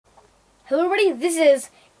Hello everybody, this is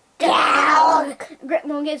Grant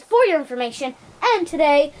Logan for your information, and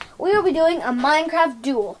today we will be doing a Minecraft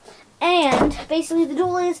duel. And basically the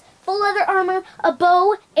duel is full leather armor, a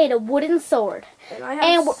bow, and a wooden sword. And I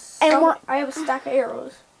have I have a stack of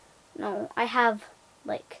arrows. No, I have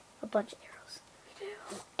like a bunch of arrows.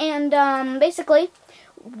 And basically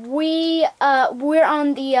we're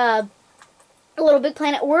on the Little Big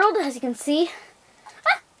Planet world, as you can see,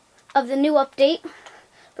 of the new update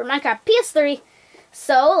for Minecraft PS3.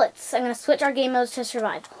 So I'm gonna switch our game modes to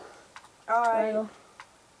survival. Alright.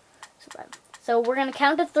 Survival. So we're gonna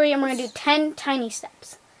count to 3 and we're gonna do 10 tiny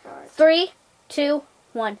steps. Right. 3, 2,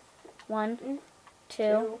 1. 1,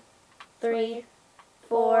 2, 3,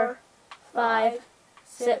 4, 5,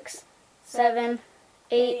 6, 7,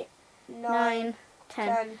 8, 9,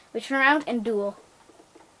 10. We turn around and duel.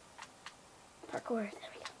 Parkour. There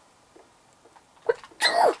we go.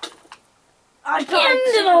 I got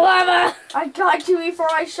into the lava. I got you before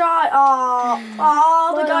I shot.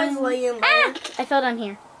 Oh, the guy's laying there. I fell down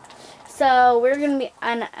here. So we're gonna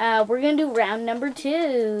do round number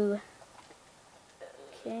 2.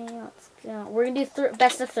 Okay, let's go. We're gonna do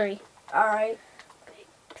best of 3. All right. I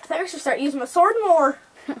think I should start using my sword more.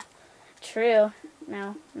 True.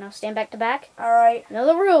 Now stand back to back. All right. Know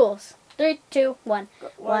the rules. 3, 2, 1.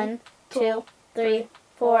 1, 2, 3,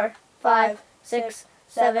 4, 5, 6,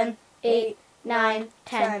 7, 8, 9,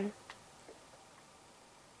 10.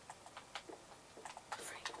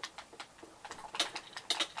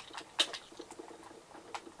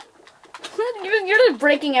 You're just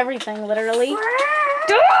breaking everything, literally.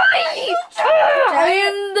 I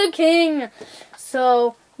am the king.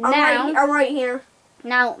 So now I'm right here.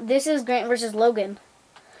 Now this is Grant versus Logan.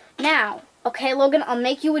 Now, okay, Logan, I'll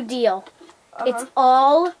make you a deal. It's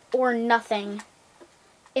all or nothing.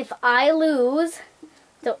 If I lose.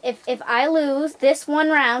 So if I lose this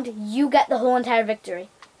one round, you get the whole entire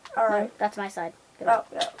victory. Alright. No, that's my side. Oh,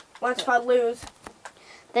 yeah. What if I lose?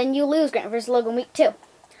 Then you lose, Grant versus Logan, week 2.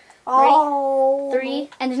 Oh.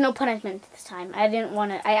 3, and there's no punishment this time. I didn't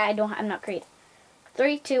want to. I'm not creative.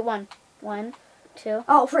 3, 2, 1. 1, 2,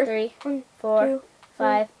 oh, 3, 4, 2,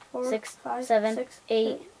 5, 4, 6, 5, 7, 6,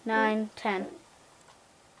 8, 9, 10.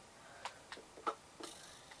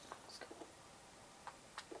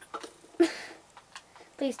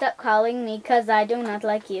 Please stop calling me, because I do not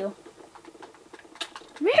like you.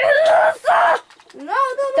 No,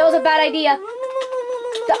 That was a bad idea.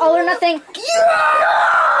 The all or nothing.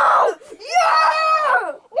 Yeah! Yeah!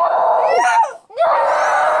 Yeah!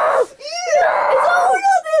 It's all or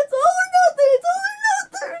nothing! It's all or nothing! It's all or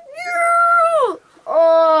nothing! Yeah!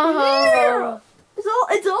 Oh.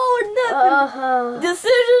 It's all or nothing.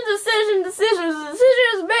 Decision. The decision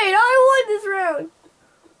is made. I won this round.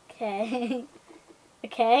 Okay.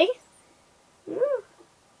 Okay.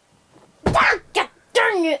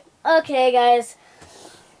 Dang it. Okay, guys.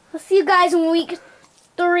 I'll see you guys in week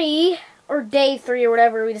 3 or day 3 or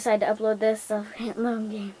whatever we decide to upload this of Long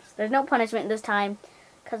Games. There's no punishment this time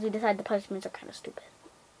because we decided the punishments are kind of stupid.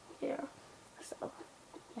 Yeah. So,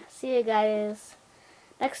 yeah, see you guys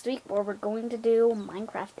next week where we're going to do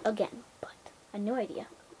Minecraft again, but a new idea.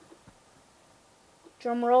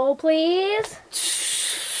 Drum roll, please.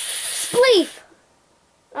 Spleef.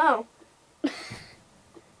 Oh.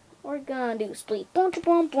 We're gonna do spleef.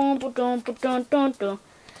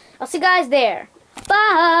 I'll see you guys there.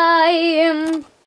 Bye.